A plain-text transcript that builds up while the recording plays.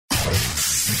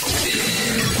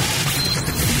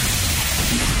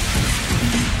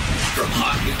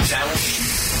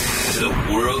The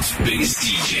world's biggest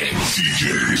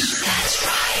DJs. That's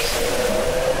right.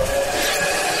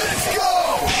 Let's go!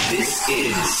 This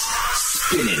is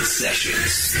Spinnin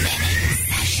Sessions.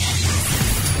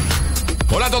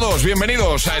 Hola a todos,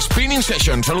 bienvenidos a Spinnin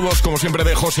Sessions. Saludos como siempre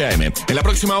de José A.M. En la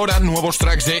próxima hora, nuevos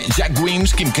tracks de Jack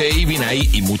Wins, Kim K, Vinay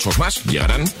y muchos más.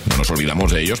 Llegarán, no nos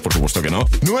olvidamos de ellos, por supuesto que no.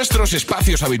 Nuestros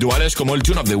espacios habituales como el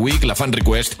Tune of the Week, la Fan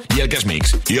Request y el Guest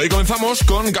Mix. Y hoy comenzamos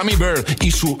con Gummy Bear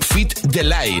y su Fit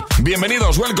Delay.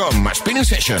 Bienvenidos, welcome a Spinnin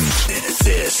Sessions.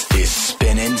 This is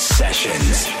Spinnin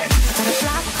Sessions. Got a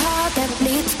black car that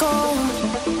leads gold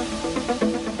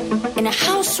in a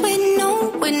house with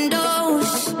no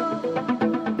windows.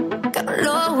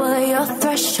 Lower your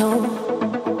threshold.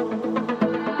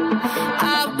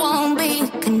 I won't be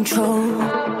controlled.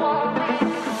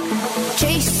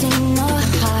 Chasing a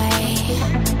high.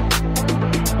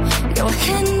 Your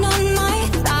hand on my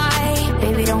thigh.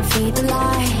 Baby, don't feed the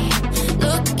lie.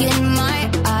 Look in my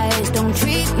eyes. Don't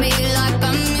treat me like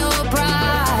I'm your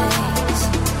prize.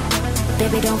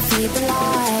 Baby, don't feed the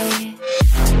lie.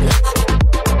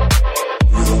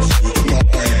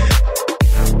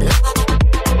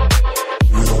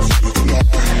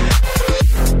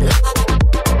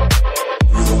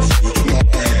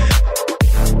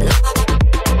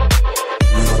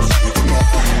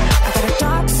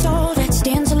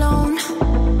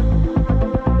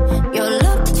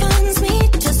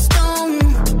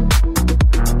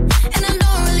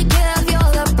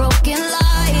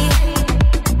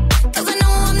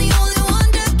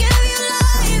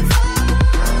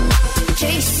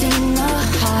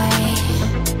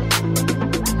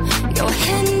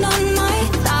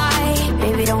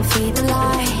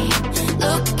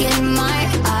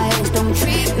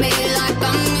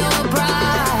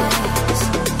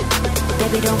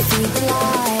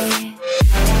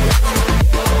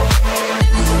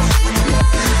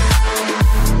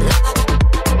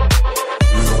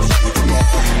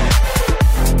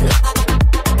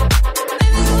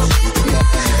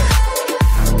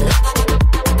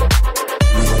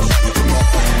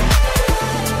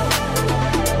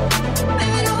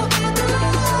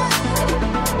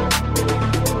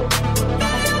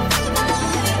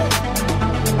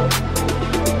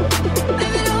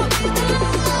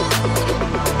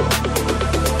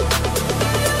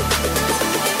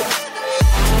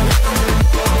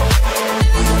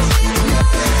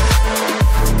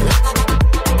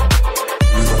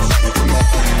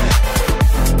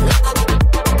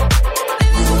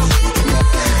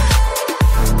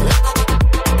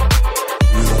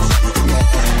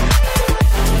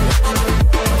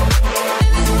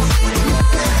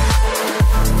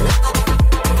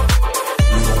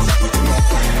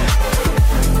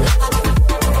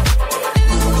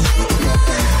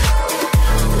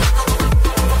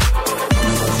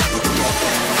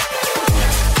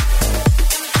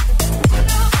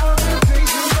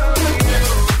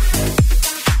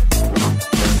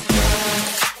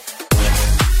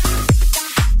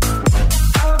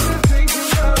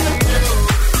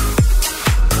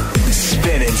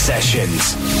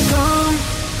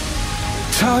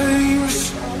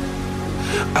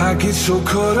 So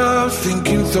caught up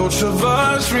thinking thoughts of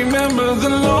us. Remember the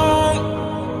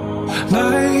long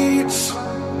nights,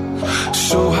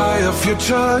 so high off your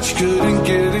touch, couldn't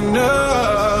get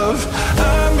enough.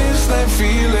 I miss that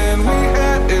feeling, we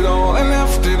had it all and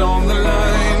left it on the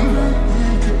line.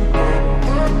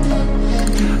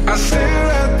 I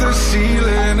stare at the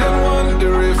ceiling and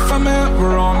wonder if I'm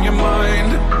ever on your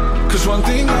mind. 'Cause one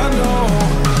thing I know,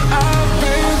 I've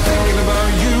been thinking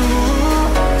about you.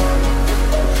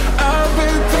 I've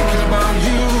been thinking about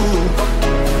you.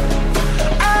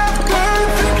 I've been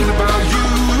thinking about you.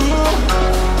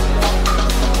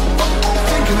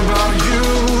 Thinking about you.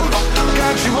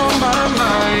 Got you on my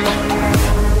mind.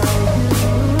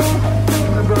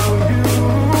 Thinking about you.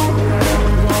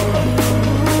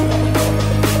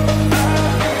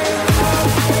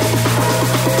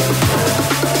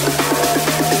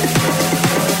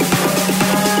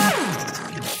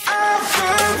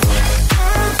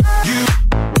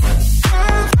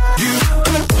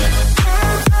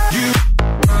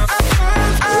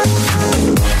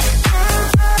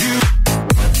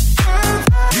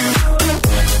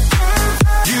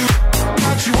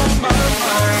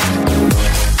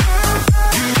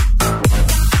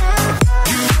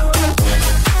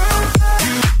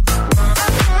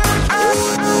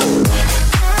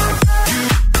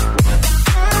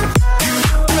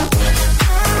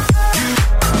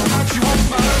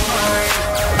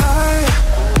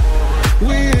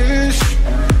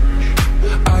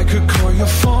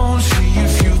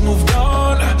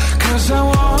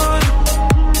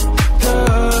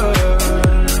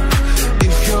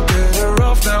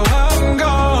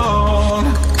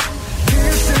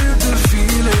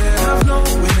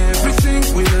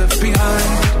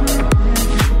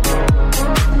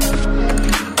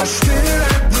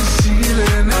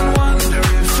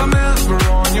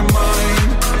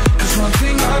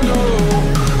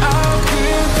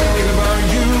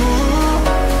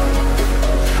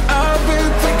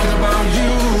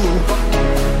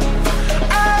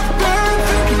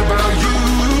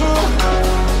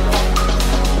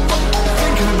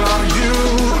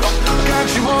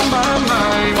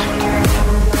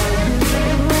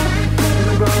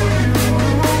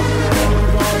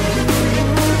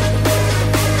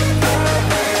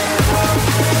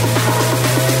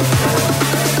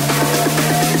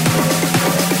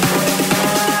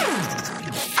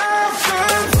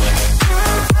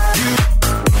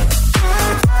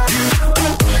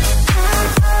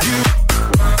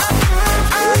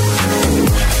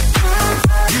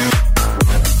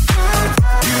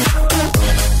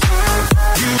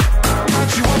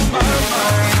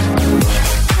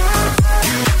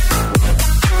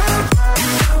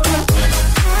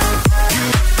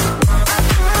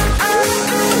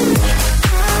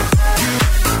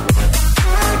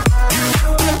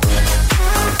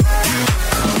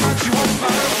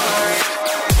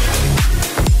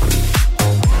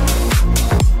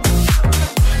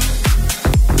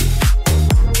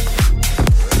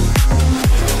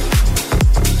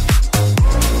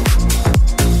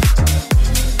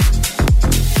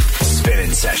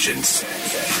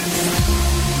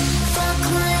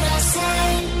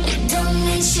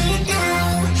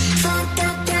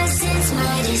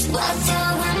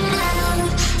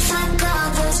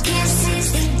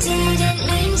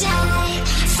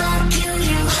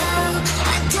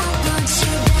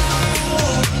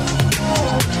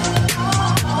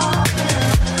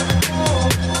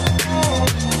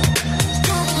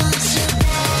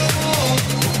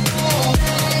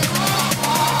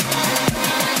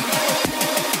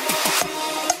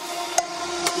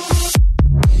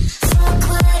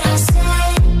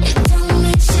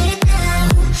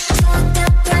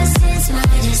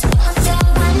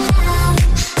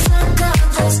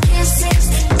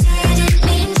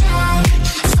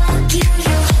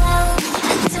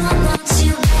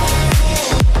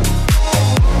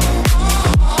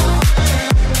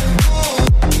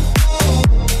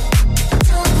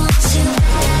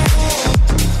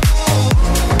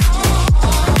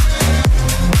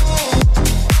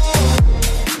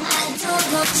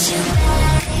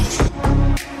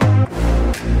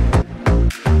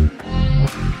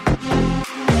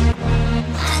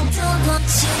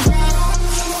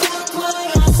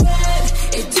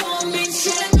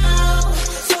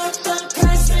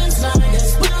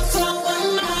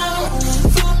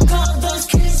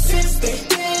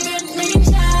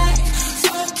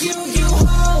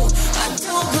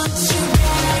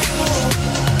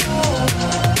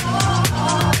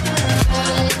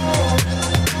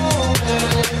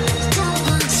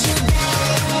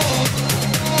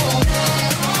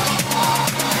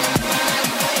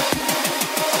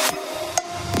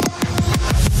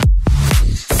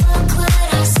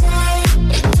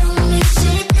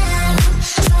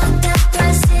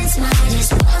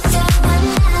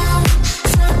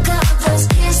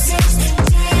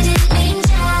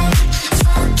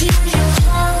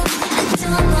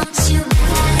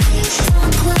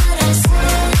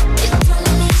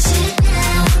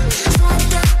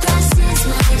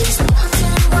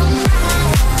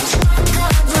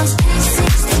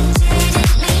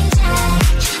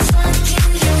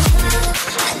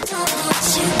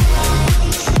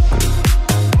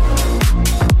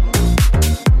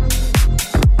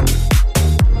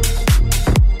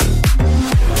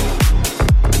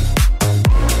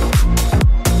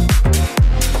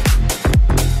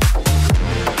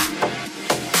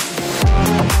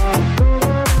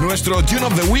 Nuestro Tune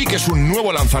of the Week es un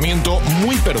nuevo lanzamiento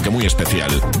muy pero que muy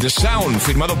especial. The Sound,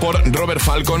 firmado por Robert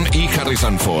Falcon y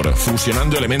Harrison Ford,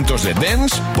 fusionando elementos de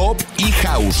dance, pop y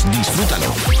house.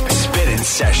 Disfrútalo. Spinnin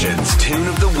Sessions Tune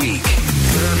of the Week.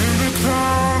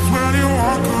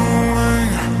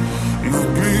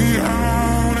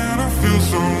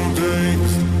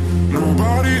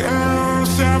 Nobody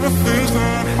else ever feels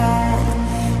that hard.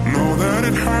 Know that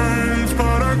it hurts,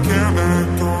 but I can't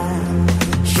let go.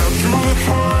 Step through the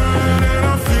heart and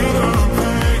I feel the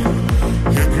pain.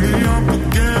 Hit me up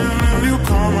again and you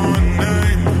call my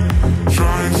name.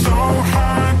 Trying so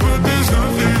hard, but there's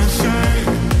nothing to say.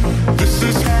 This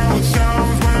is how it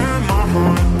sounds when my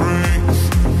heart breaks.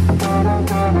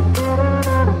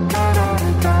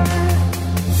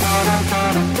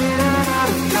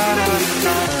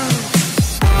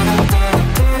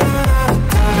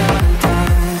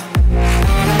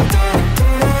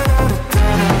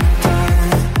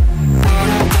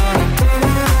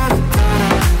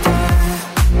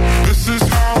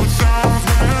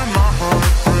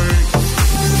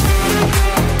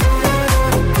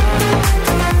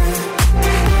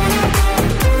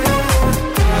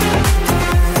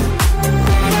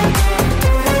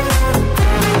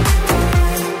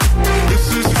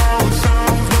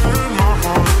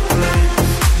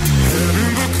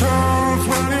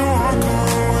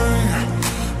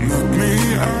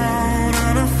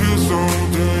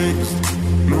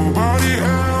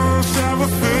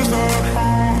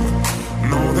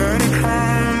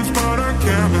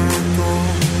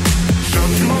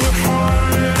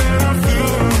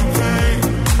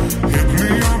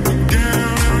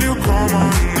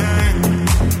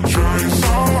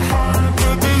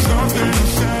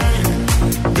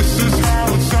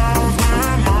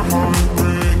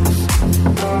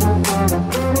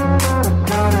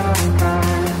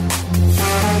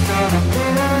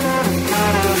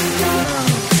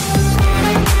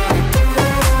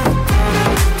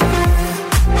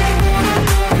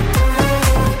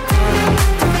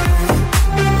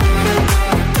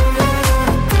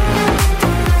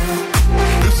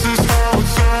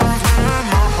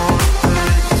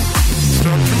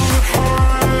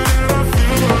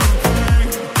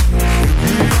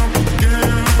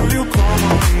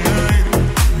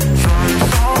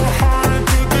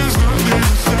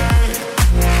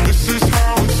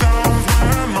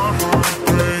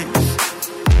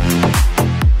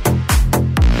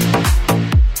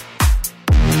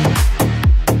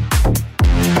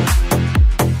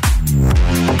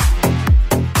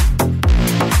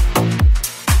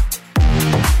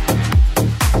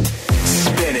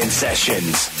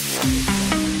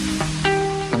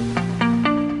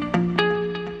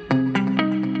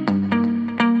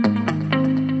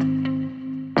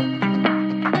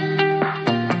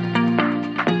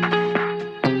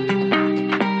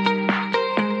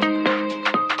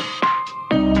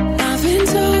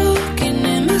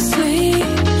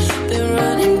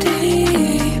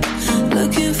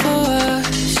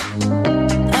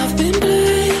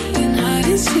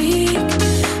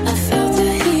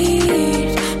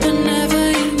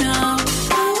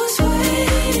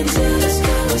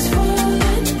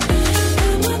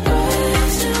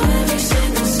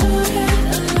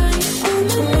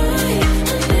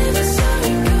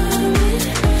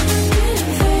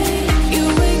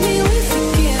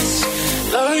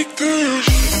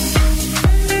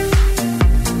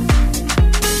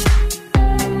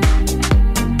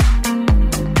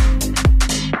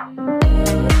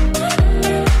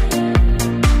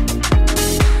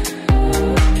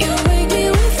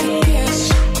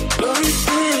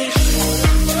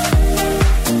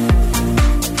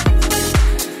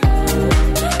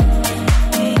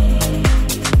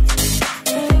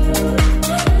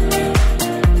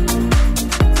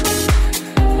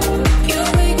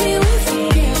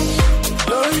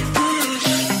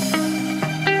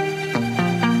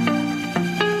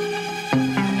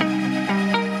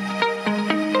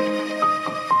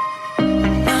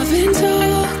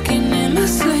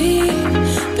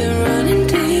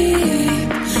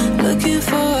 waiting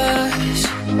for us.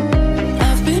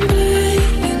 I've been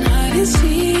playing hide and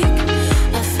seek.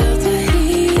 I felt the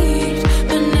heat,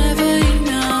 but never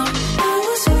enough. I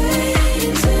was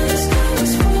waiting till the sky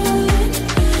was falling.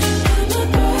 Got my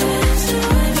breath to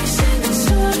every single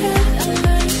song had a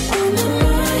light on my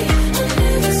mind. I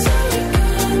never saw it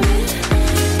coming.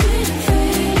 Didn't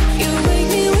think you wake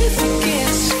me with a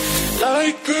kiss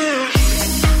like this.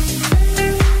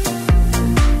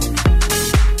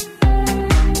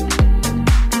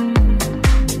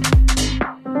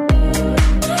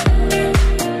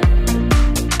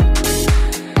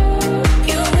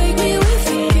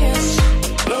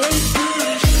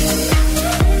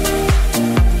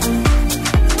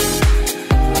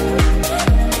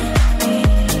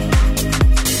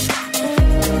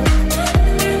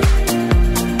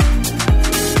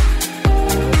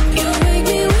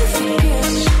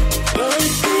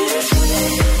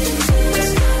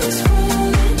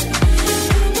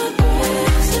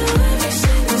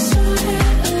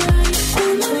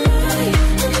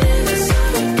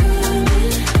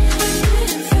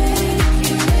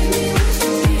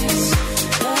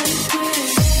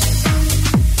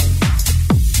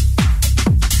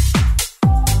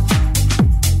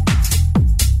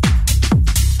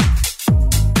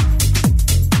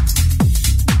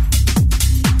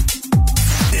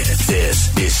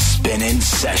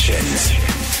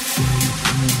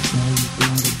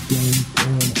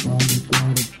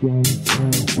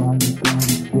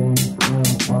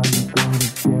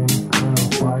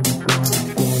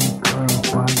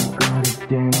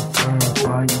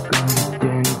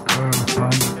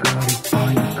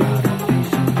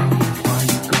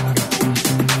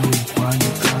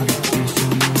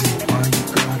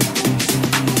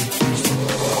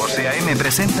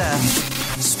 Presenta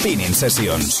Spinnin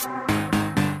Sessions.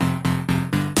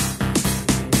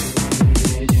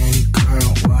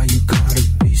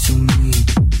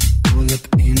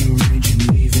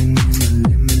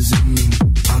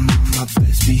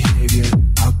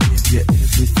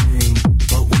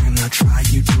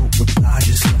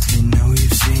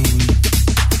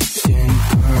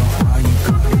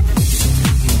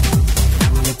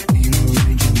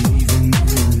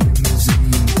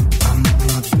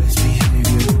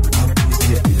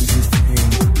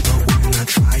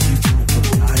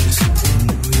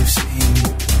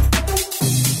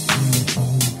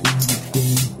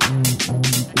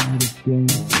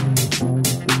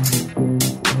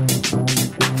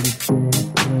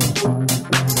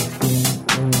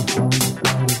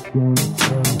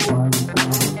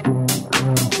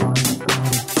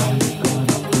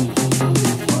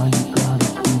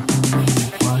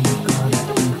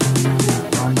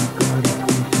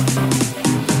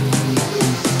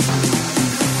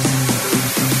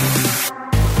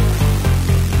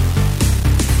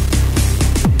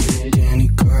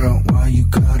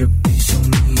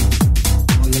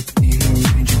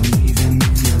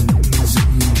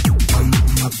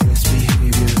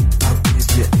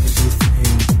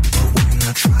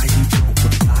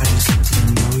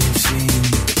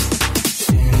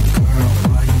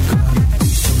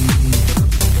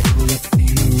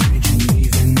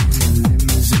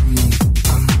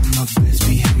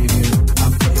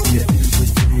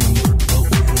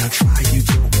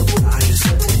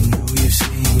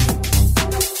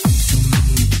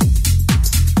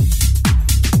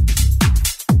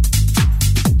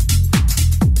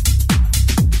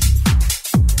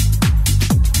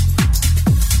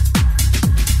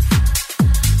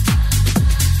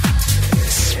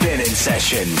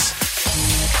 Sessions.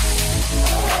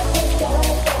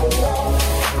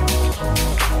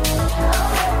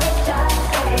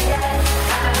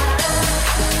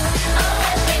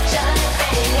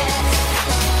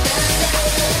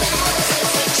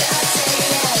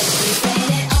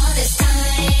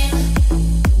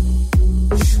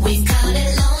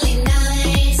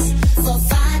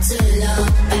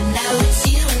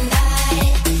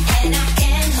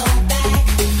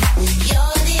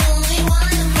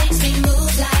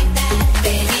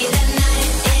 Baby, the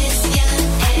night is young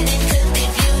and it could be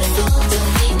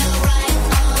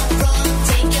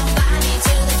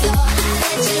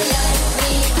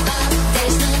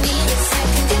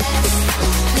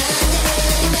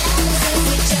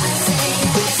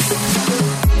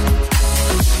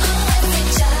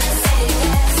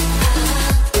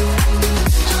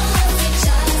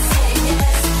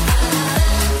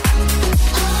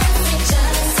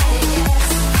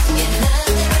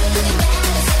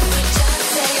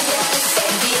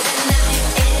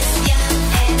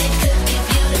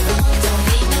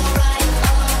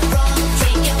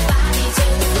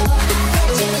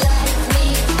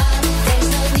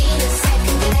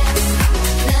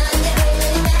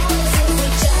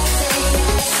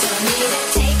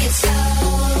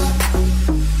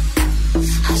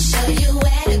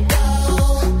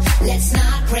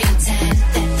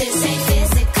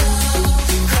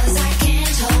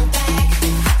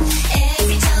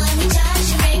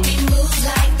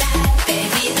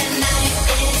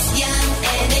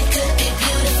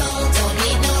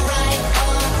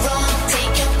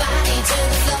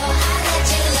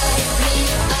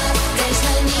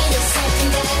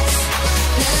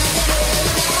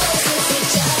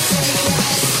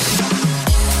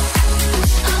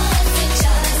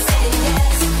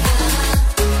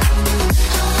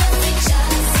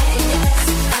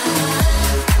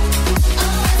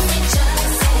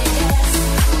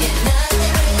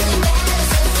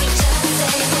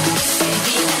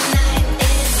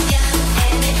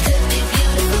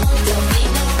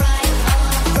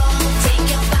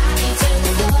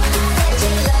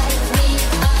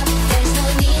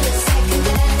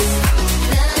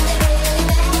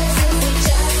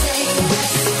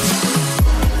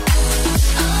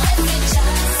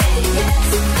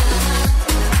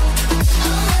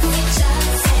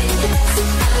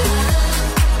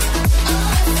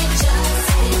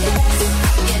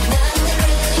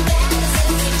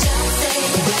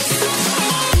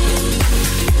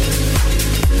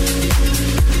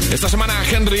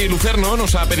Concerno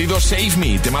nos ha pedido Save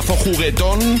Me, temazo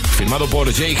juguetón, firmado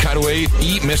por Jay Hathaway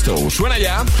y Mesto. Suena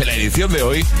ya en la edición de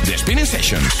hoy de Spinnin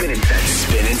Sessions.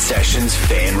 Spinnin Sessions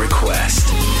fan request.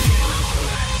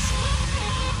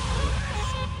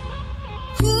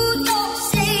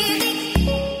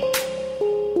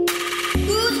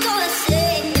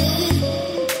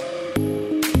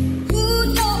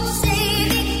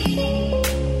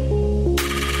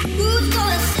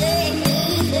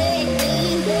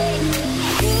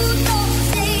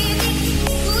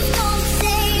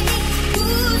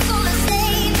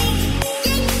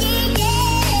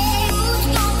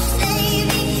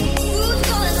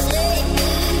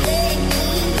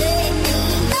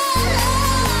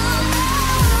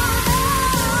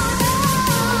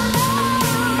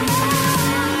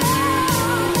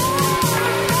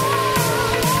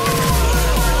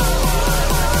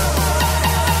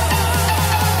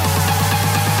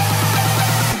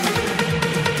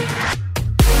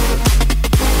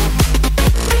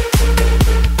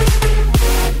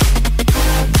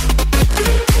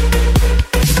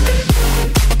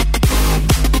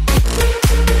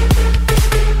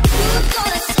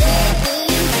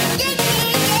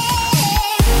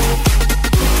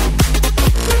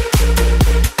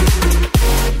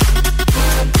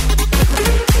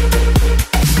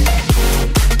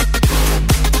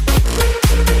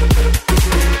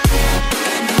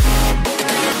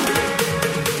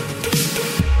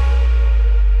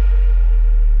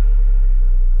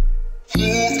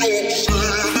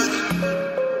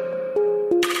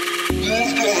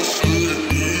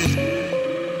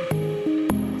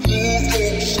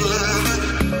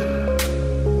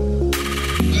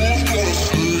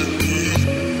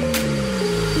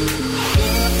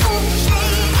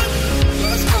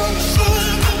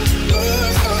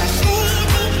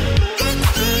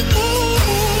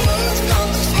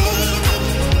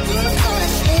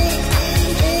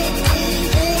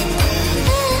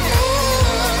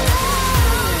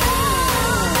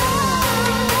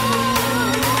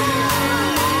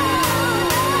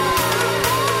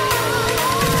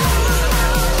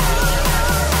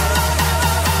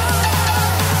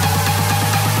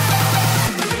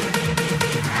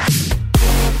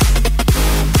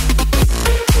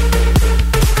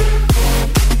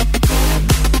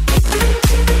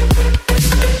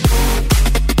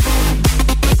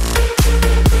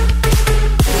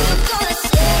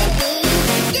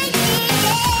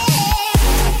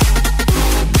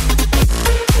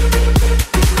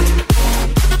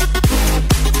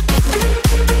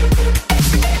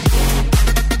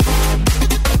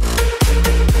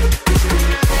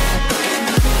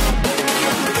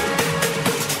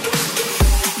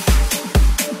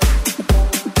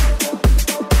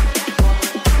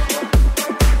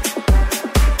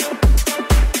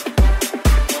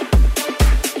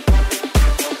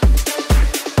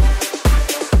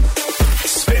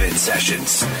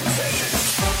 Sessions.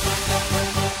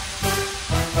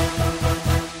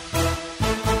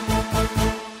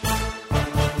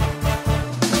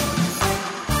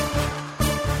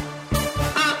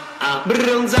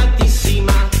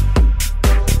 Abbronzatissima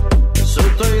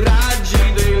sotto i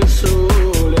raggi del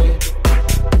sole,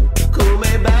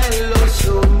 com'è bello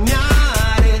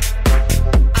sognare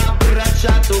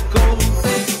abbracciato con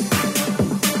te.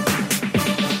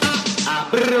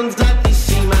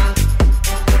 Abbronzatissima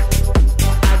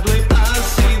a due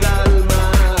passi dal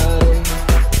mare,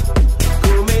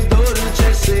 com'è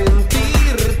dolce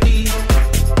sentirti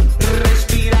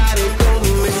respirare con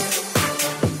me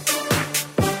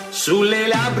sulle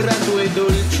labbra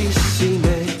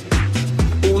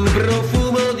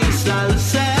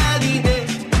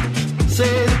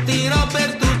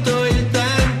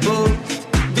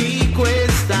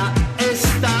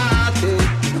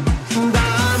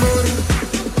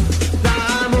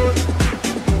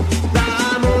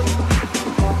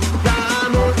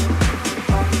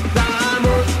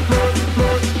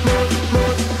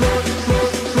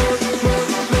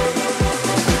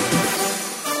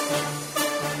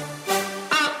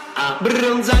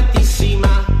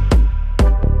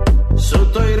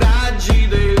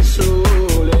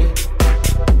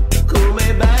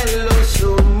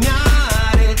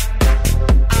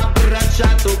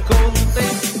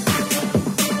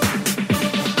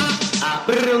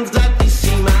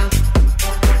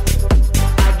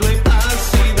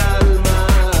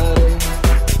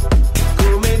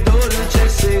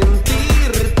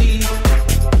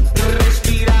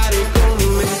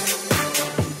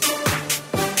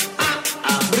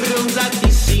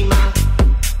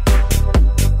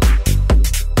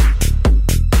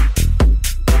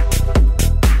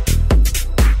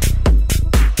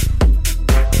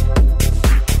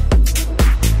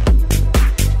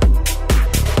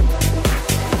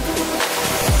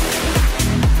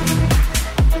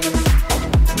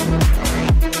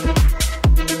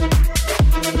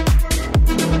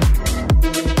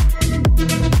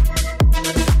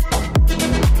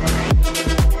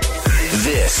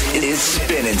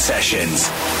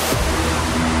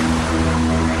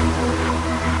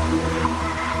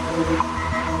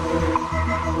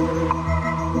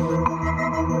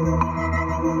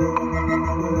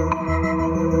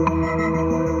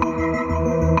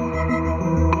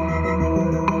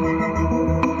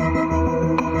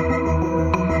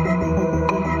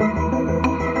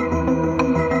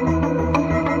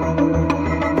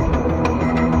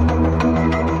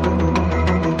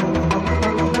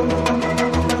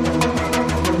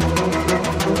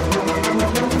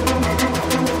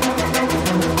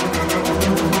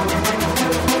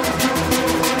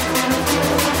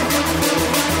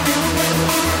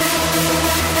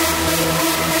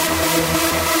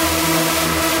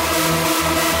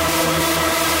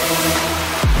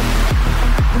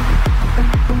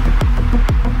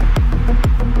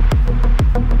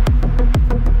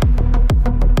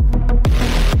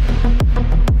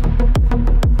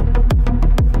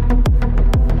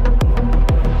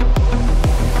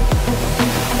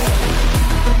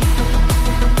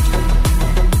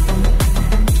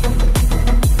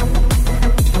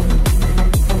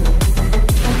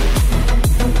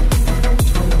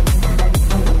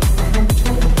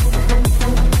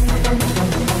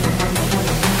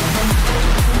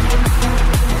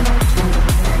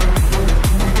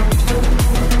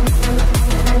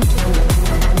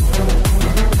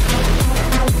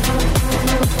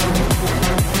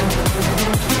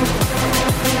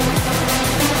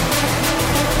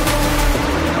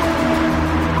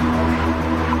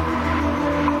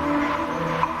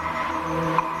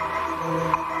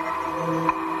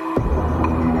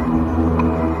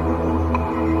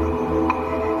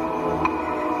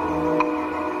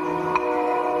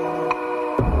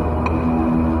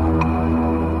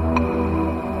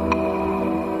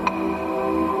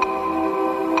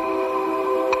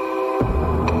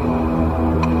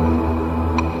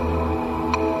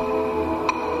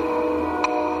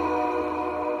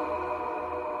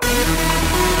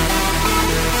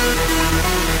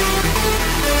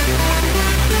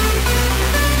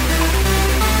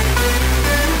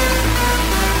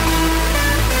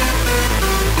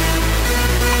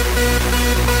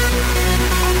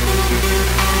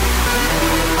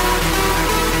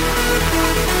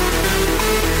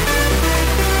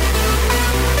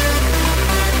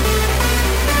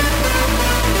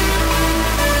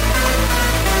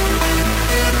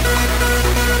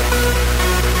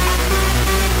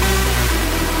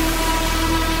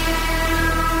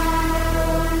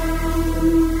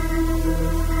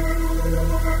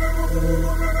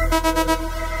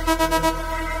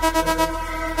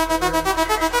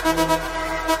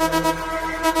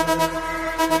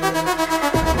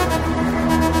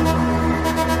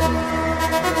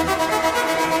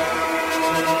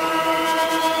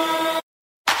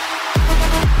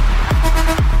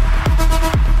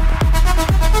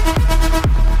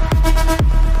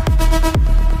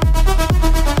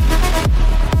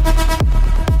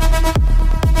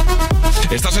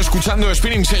escuchando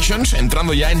Spinnin Sessions,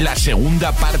 entrando ya en la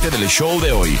segunda parte del show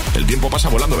de hoy. El tiempo pasa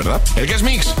volando, ¿verdad? El Guest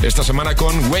Mix, esta semana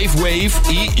con Wave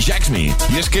y Jax-Me.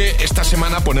 Y es que esta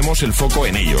semana ponemos el foco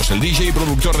en ellos. El DJ y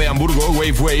productor de Hamburgo,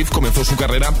 Wave, comenzó su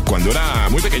carrera cuando era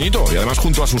muy pequeñito y además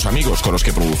junto a sus amigos con los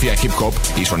que producía hip hop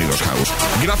y sonidos house.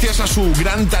 Gracias a su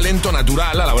gran talento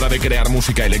natural a la hora de crear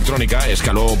música electrónica,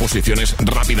 escaló posiciones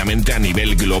rápidamente a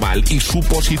nivel global y su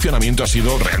posicionamiento ha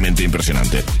sido realmente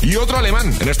impresionante. Y otro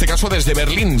alemán, en este caso desde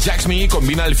Berlín, Jax-Me,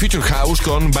 combina el Future House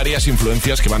con varias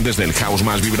influencias que van desde el house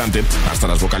más vibrante hasta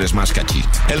las vocales más catchy.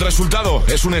 El resultado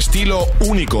es un estilo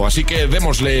único, así que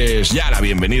démosles ya la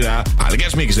bienvenida al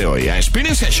Guest Mix de hoy, a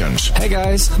Spinnin Sessions. Hey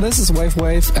guys, this is Wave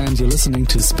and you're listening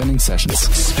to Spinnin Sessions.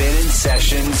 Spinnin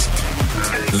Sessions,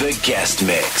 the Guest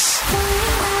Mix.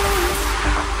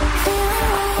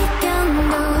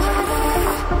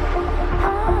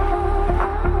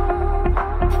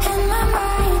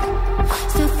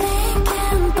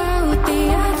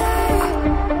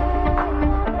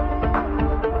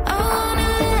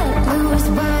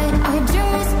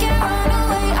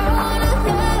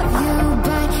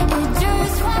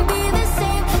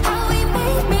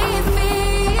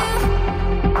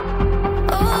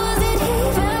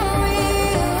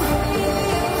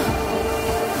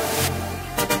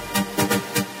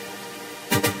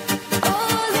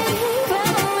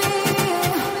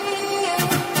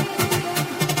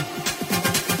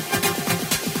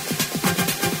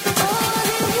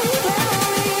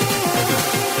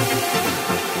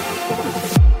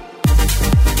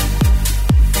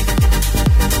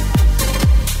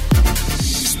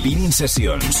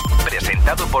 Sessions,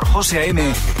 presentado por José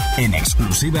A.M. en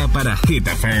exclusiva para Hit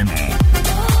FM.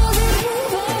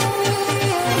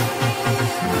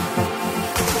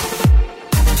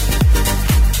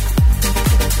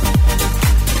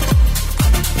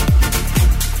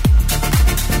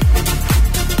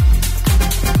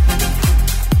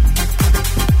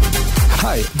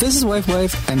 This is Wave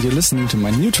Wave, and you're listening to my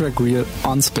new track Real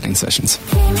on Spinning Sessions.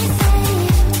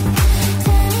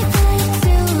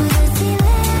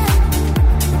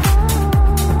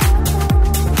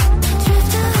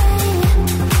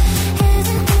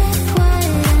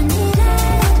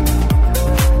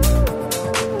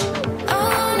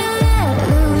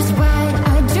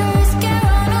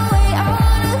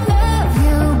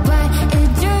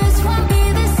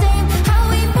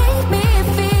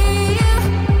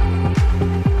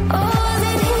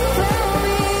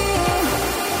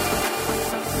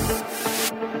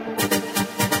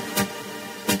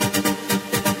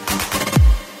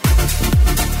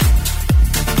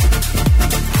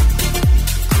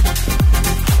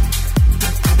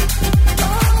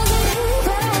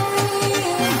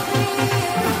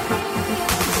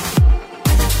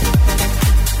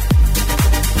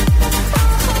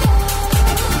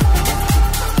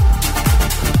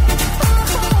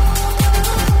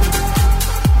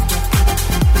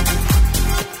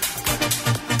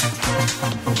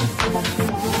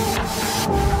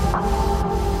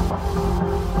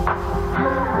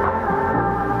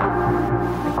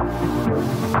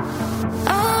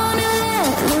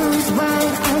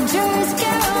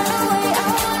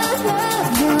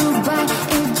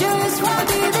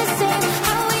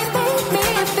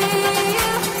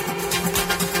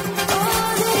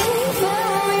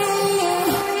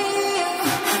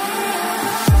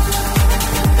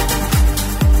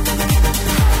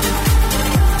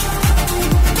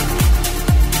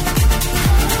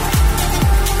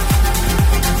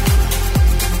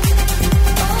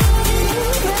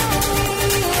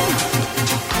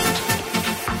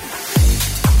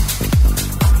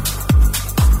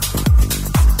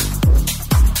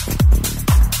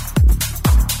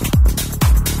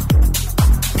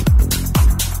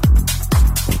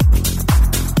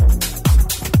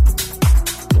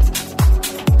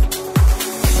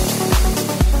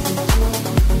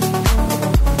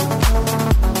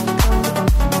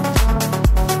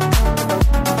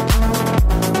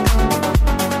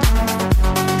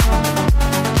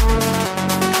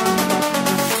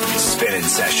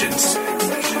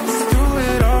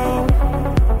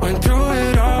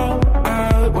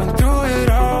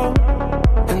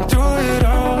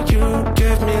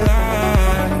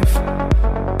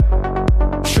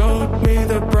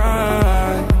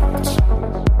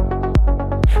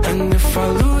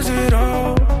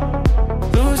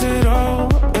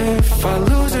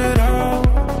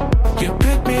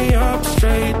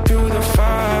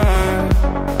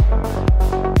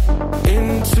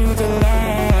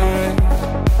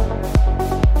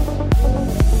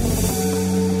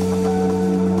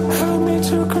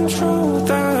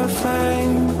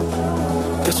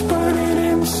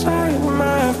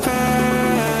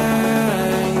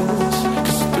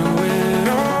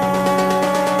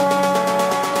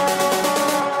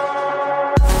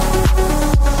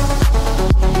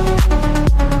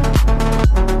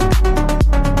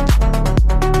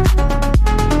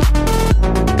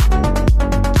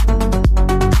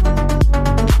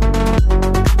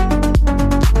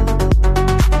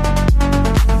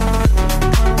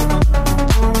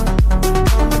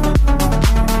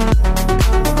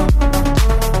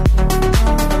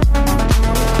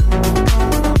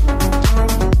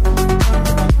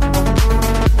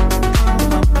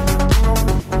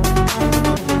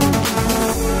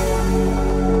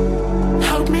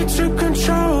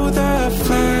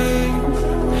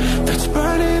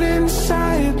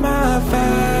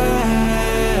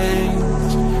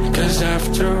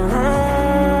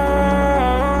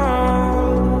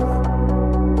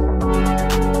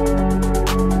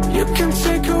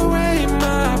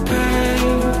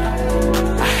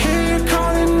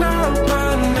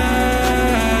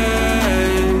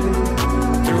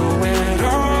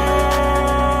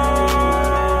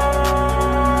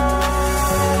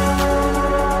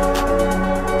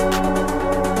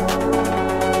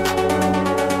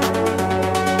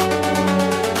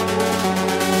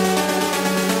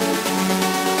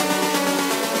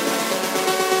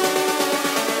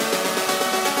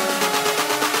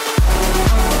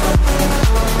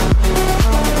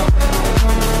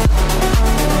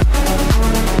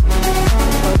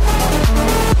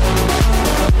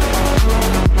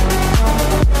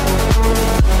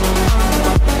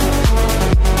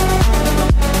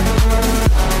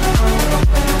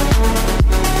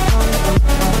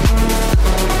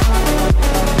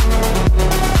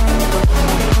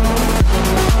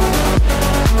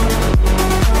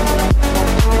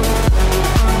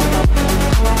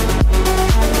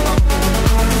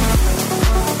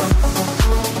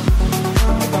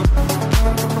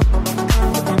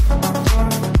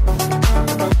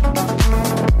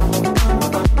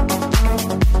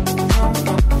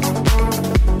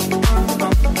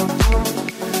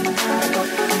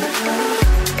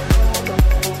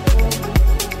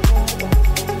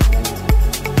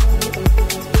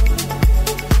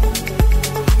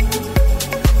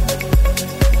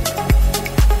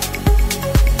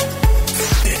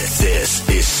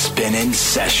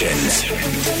 Sessions.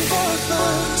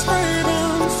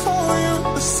 Waiting for you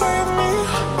to save me,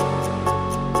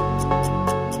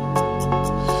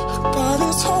 but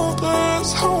it's hopeless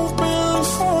hoping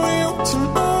for you to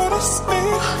notice me.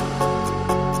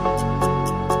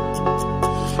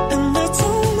 And it's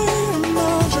only in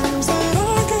my dreams that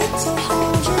I get to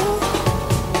hold you,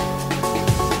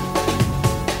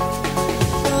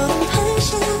 but I'm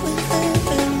patiently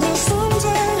thinking that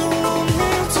someday you want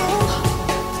me to.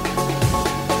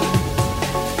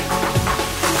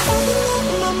 I've been up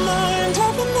my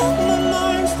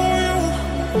mind for you.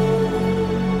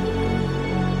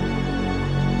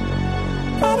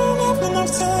 I don't have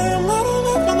enough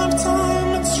time,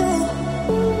 it's true.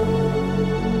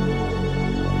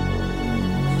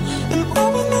 And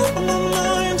I've been up my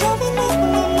mind for you.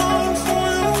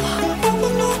 I've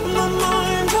been up my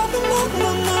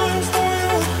mind for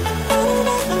you. I don't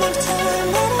have enough time,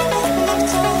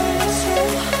 it's true.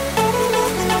 I don't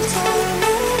have enough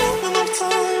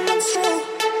time, it's true.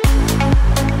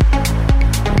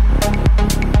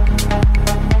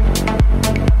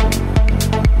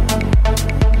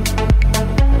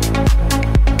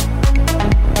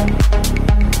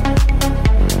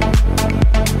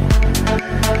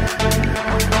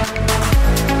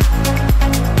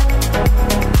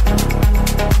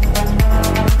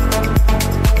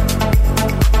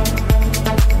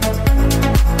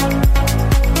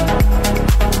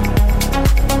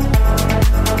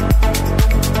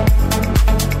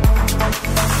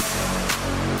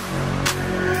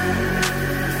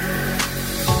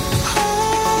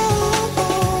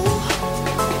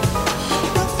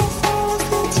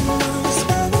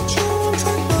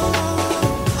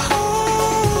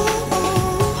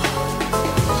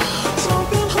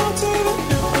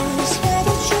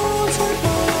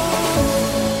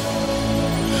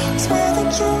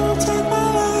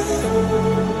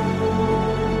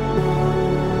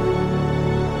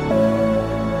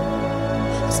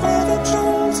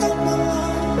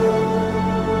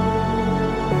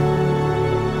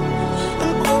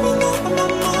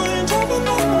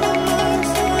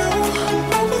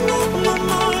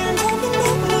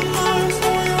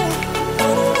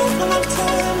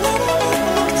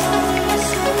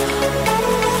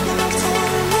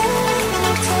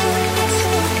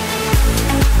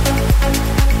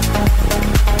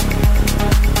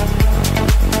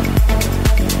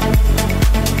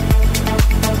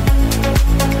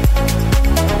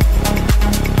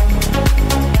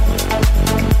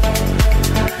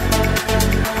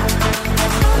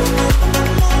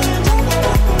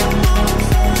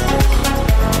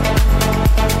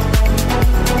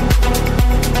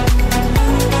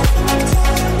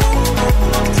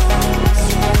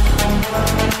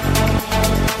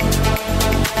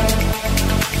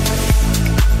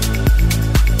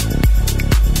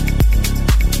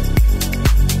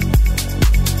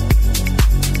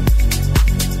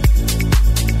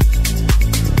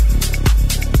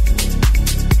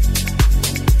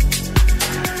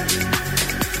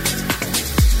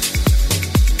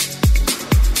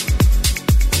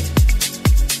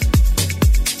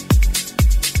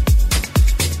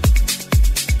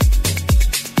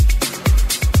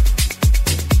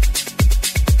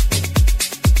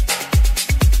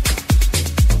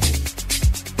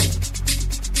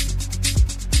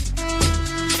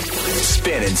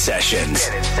 Spinnin' Sessions.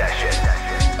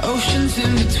 Oceans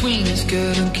in between us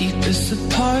couldn't keep us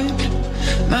apart.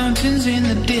 Mountains in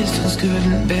the distance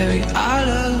couldn't bury our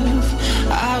love.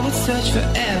 I would search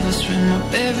forever, swim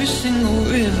up every single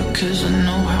river, 'cause I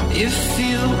know how it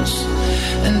feels,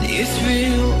 and it's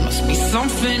real. Must be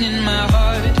something in my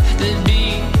heart that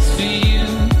beats for you.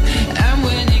 And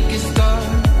when it gets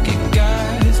dark, it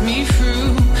guides me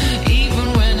through. Even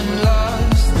when I'm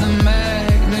lost, the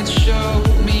magnets show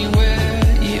me where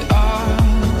you are.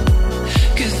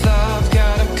 'Cause I've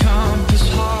got a compass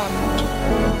heart.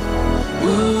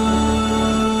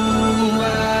 Ooh,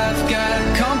 I've got a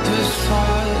compass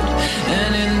heart.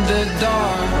 And in the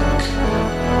dark,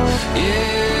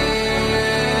 yeah,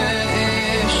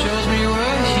 it shows me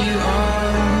where you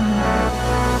are.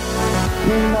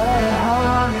 No matter how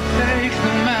long it takes,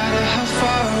 no matter how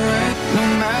far away, no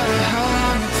matter how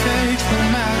long it takes, no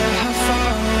matter how far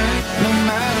away, no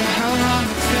matter how long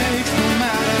it takes, no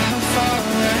matter how far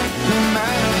away, no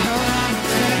matter how long it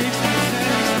takes,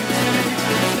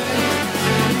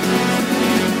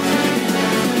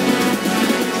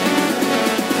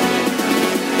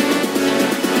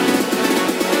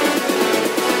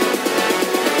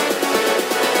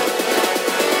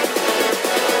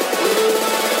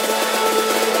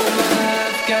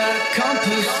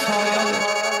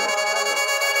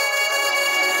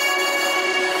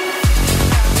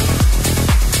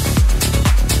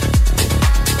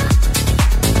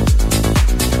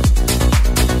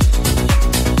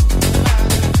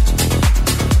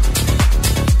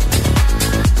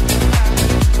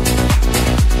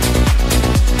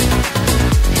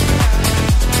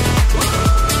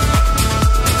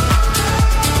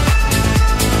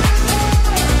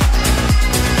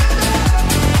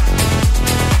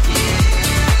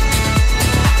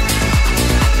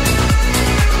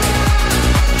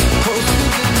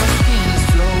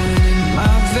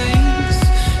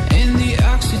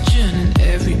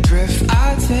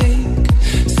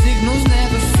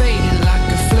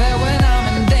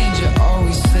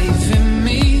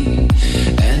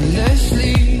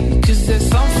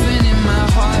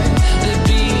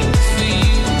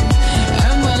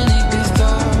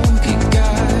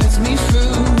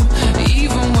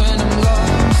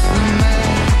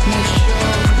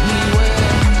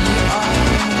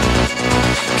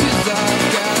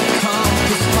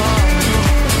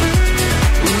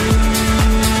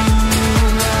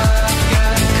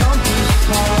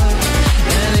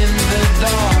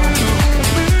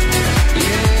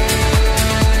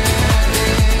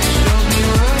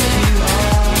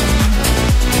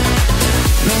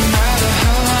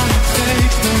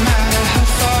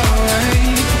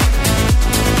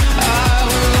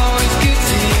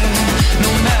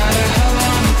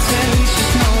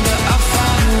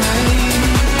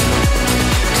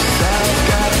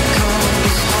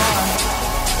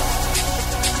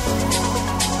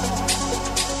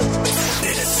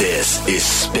 This is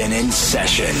Spinnin'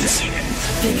 Sessions.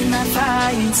 Picking up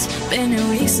fights, been a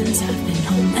week since I've been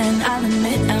home, and I'll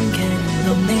admit I'm getting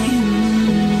lonely.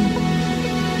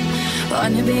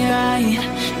 Wanna be right,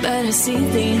 but I see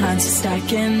the odds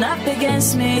stacking up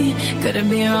against me. Couldn't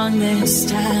be wrong this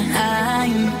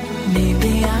time.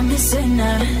 Maybe I'm a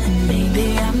sinner, and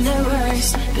maybe I'm the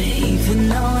worst. But even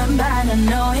though I'm bad, I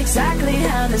know exactly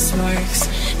how this works.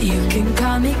 You can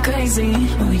call me crazy,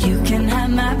 or you can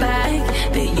have my back,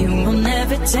 but you will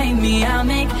never take me, I'll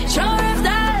make sure of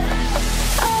that.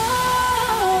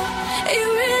 Oh, you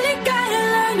really gotta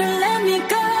learn to let me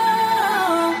go.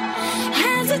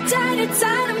 Hands are tied, it's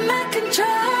out of my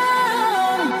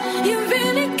control. You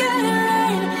really gotta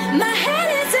learn, my head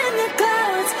is in the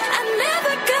clouds, I'm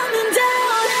never coming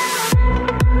down.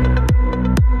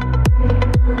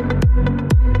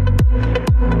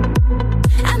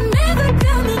 I'm never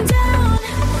coming down.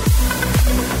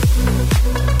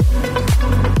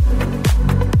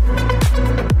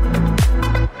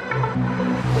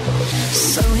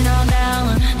 Slowing all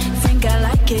down, think I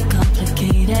like it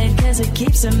complicated, cause it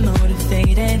keeps them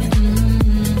motivated.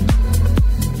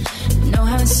 Know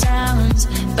how it sounds,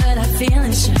 but I feel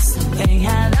it's just the way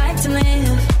I like to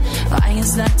live. Why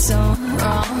is that so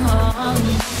wrong?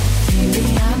 Maybe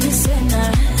I'm a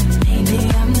sinner, and maybe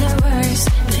I'm the worst.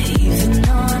 But even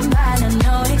though I'm bad, I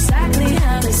know exactly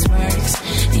how this works.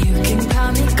 You can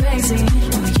call me crazy,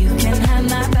 or you can have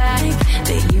my back,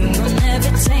 but you will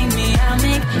never take me, I'll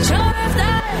make sure of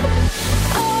that.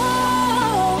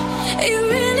 Oh, you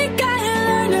really gotta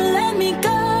learn to let me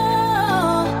go.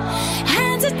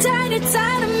 Hands are tied, it's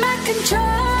out of my control.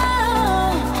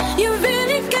 You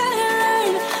really gotta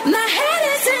learn, my head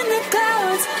is in the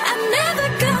clouds, I'm never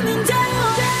coming down.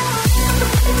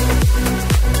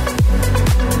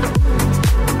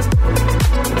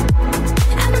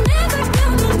 I'm never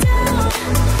coming down.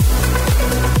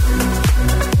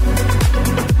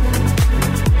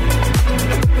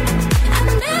 I'm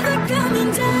never coming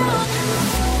down.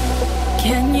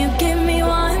 Can you give me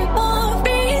one more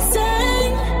reason?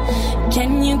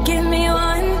 Can you give me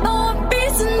one more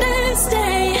reason to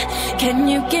stay? Can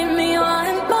you give me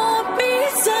one more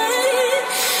reason?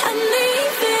 I'm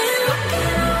leaving.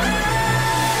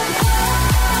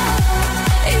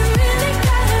 You really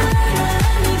gotta learn to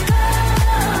let me go.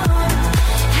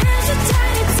 Hands are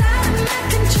tied, it's out of my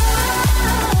control.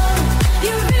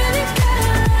 You really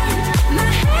gotta learn,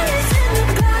 my head is in the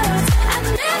clouds, I'm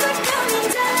never coming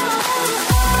down.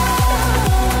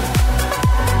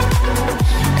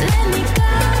 Let me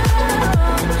go.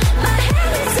 My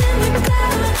head is in the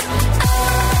clouds.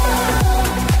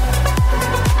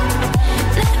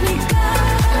 Let me go.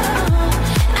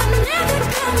 I'm never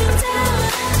coming down.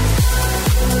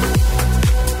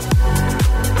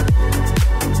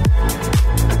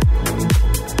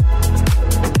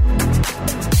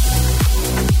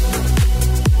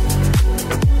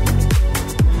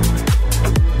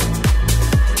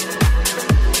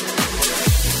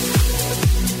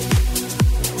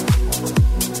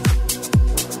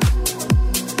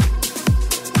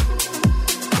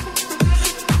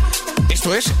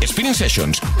 Esto es Spinnin'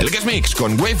 Sessions, el guest mix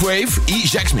con Wave y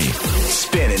Jax Me.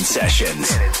 Spinnin'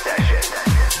 Sessions.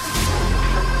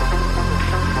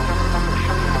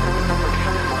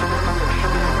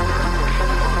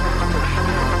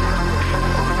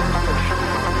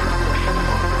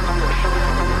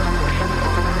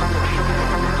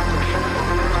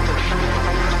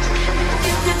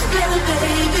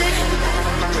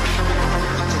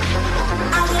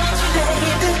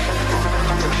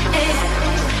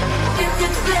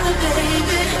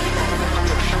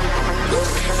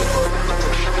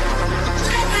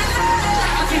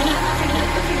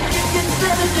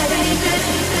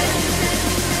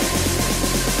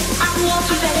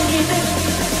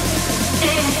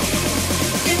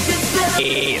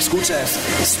 Escuchas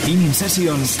Spinnin'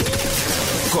 Sessions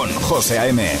con José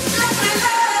A.M.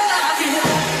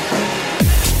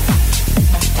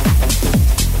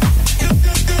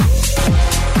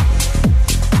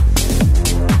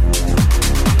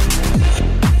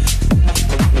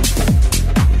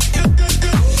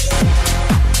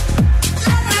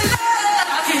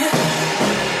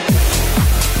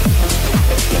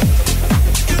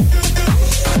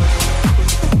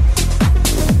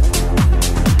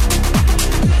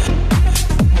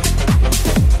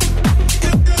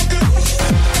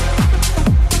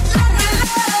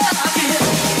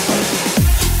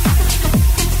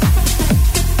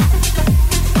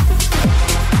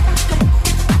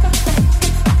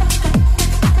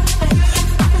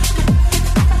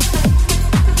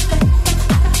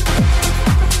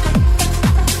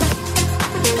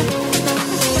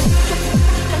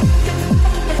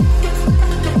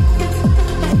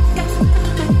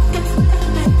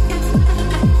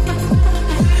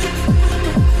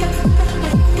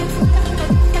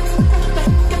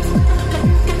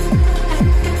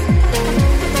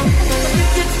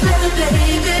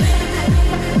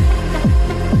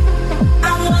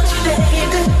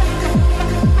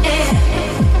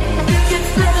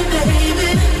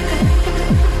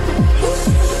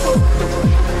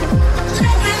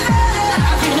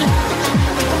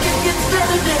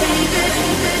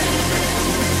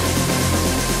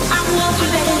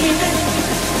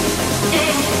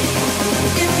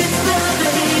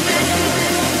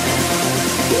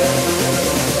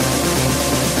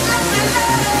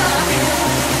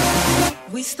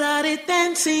 started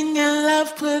dancing and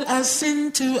love put us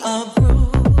into a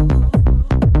groove.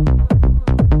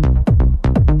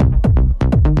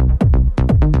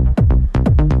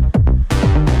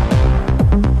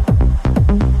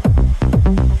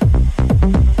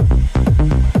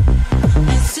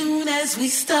 As soon as we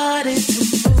started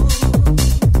to move.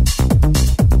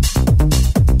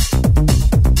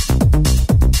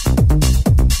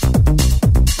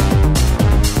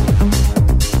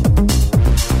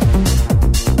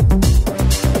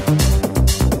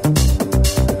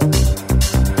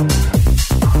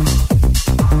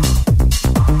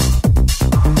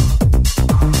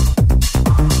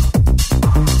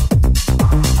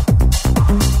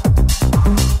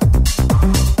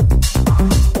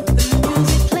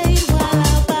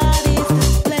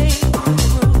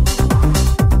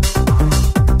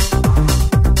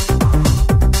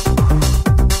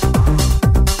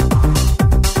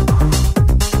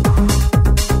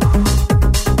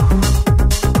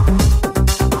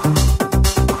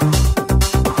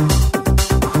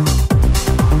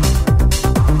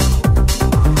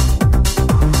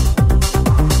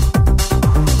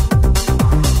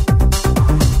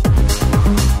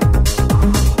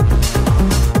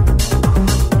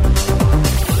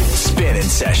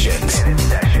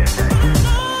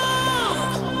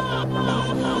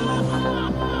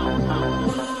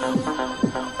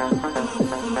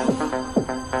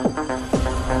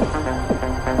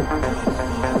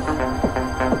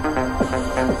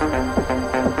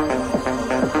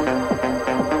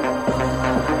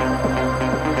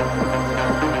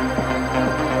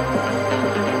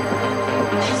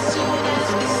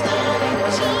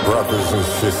 Brothers and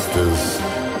sisters,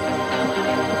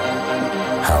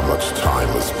 how much time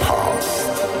has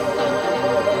passed.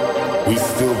 We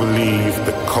still believe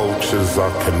the cultures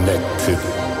are connected,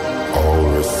 all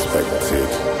respected,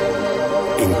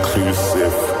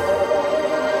 inclusive,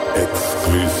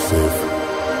 exclusive,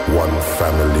 one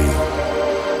family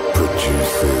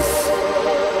produces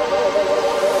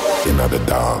another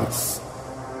dance.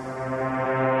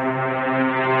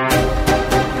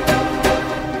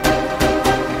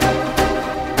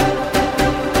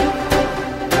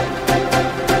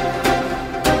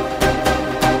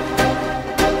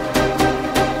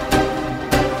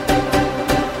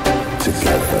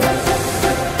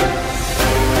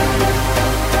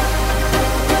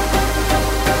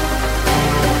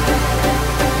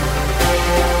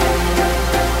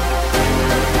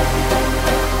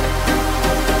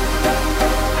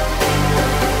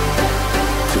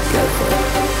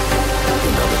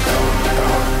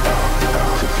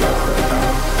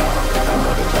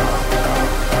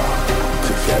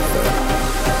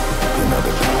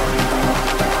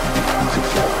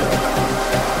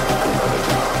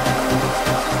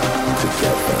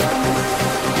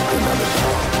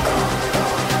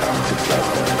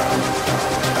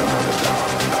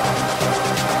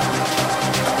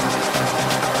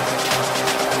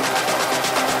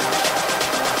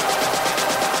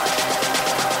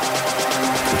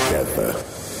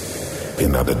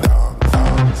 Another dance.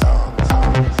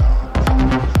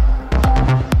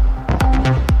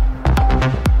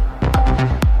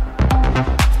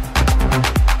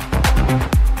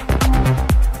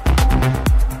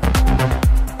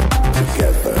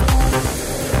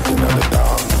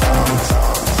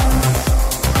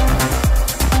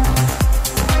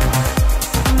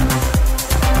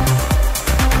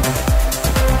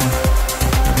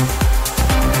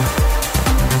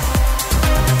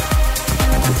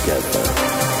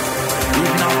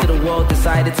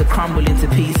 Decided to crumble into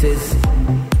pieces.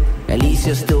 At least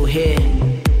you're still here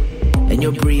and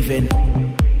you're breathing.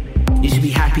 You should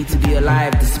be happy to be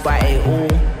alive despite it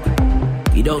all.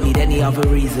 You don't need any other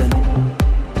reason.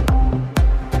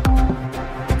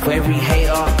 For every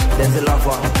hater, there's a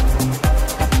lover.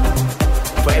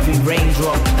 For every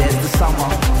raindrop, there's the summer.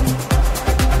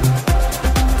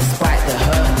 Despite the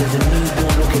hurt, there's a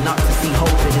newborn looking up to see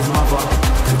hope in his mother.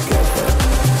 Together,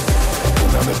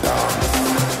 another dance.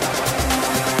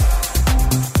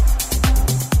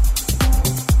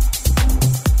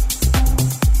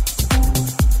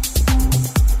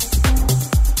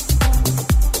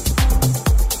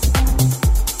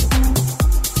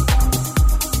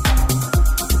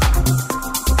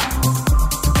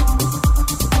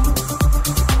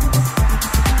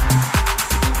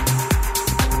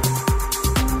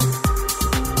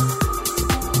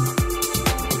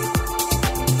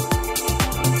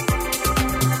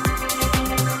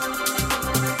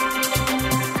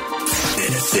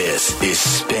 This is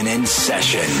Spinnin'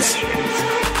 Sessions.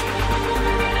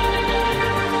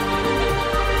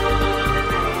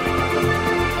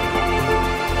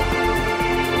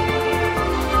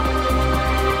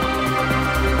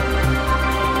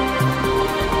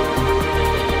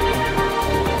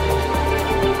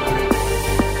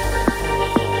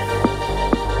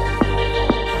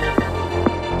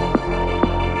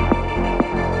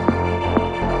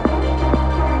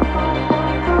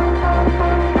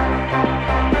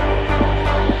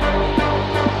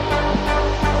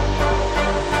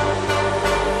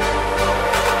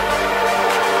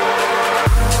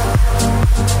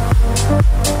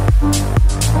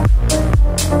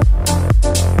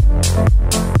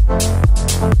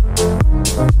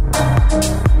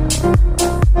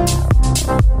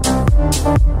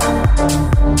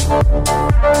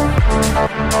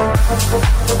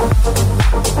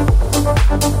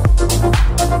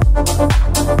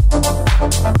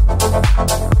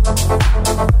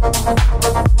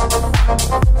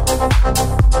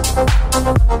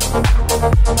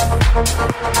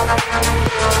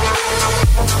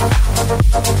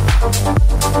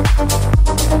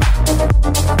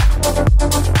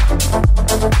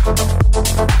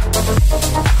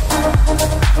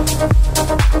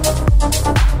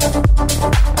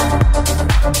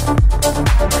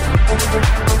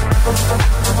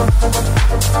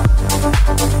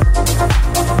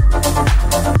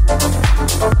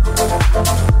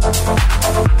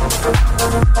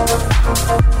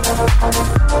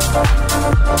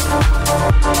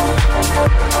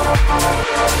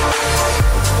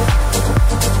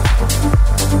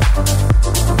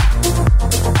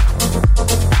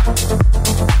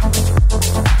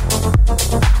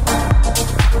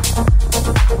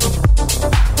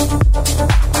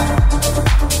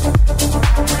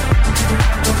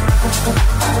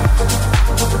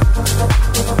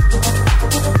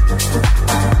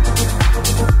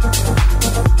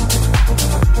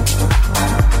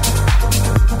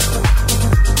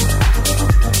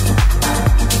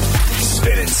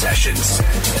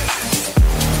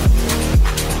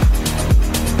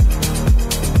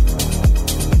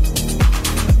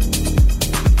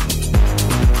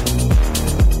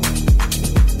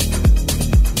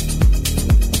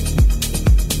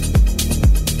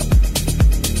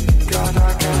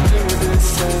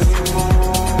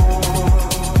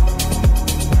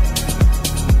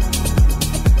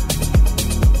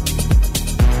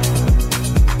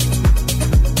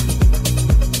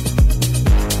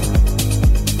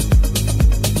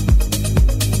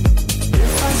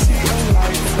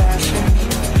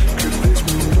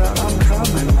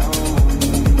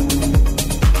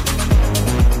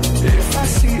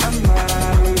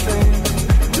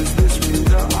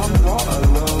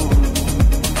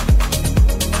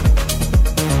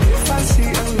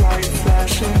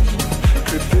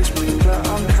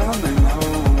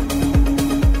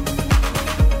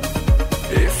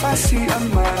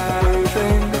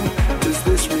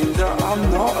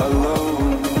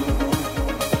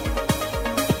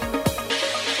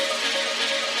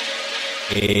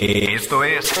 Esto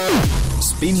es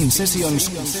Spinnin Sessions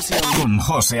con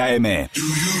José A.M. Do you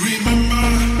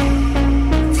remember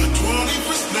the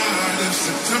 21st night of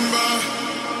September?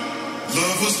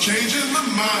 Love was changing the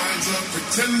minds of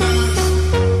pretenders.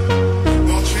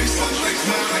 While chasing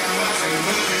things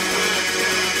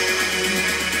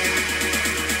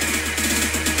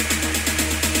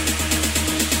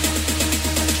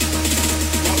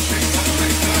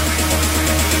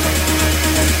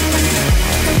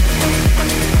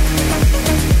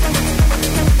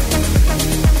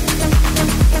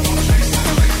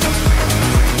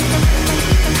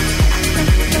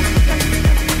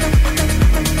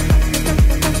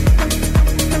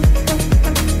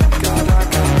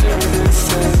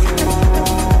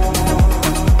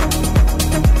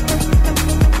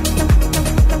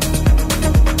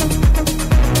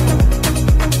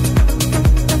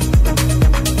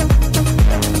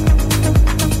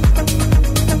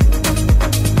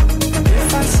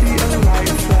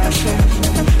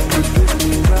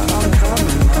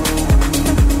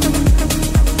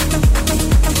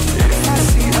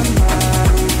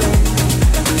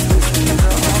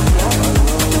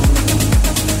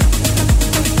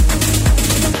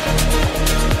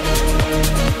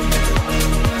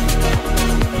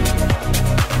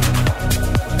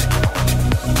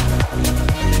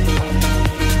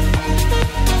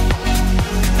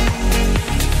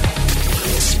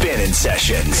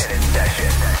Sessions.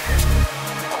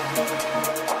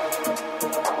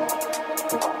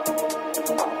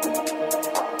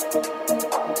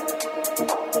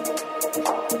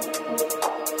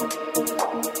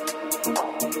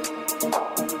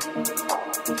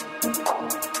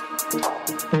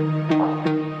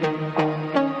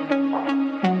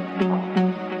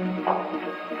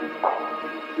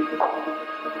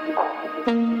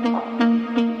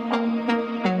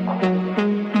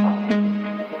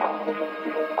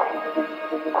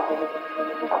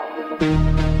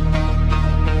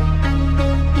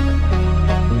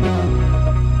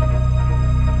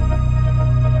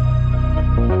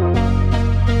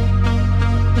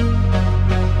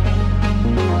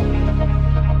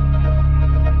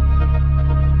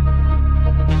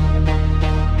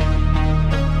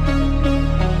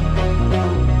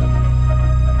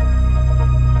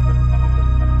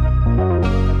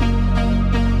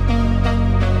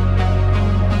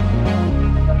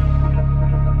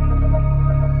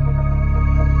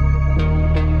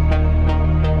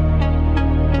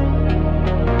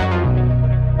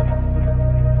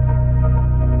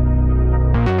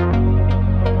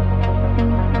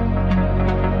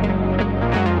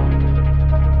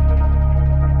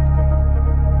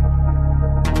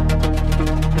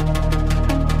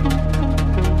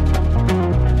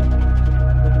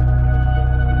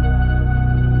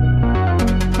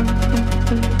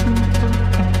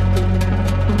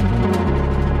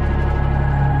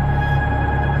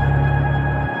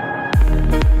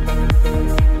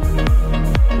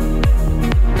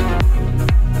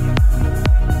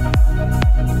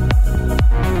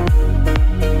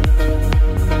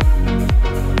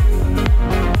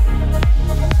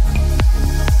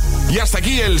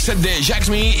 El set de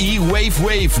Jacksme y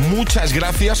Wave. Muchas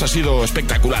gracias, ha sido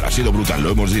espectacular, ha sido brutal, lo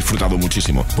hemos disfrutado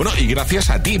muchísimo. Bueno, y gracias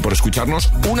a ti por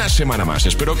escucharnos una semana más.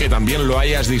 Espero que también lo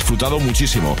hayas disfrutado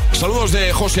muchísimo. Saludos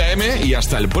de José A.M. y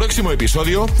hasta el próximo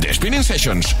episodio de Spinnin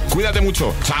Sessions. Cuídate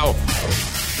mucho, chao.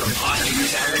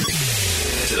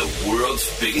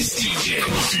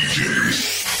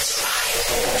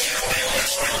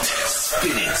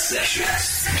 Spinnin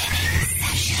Sessions.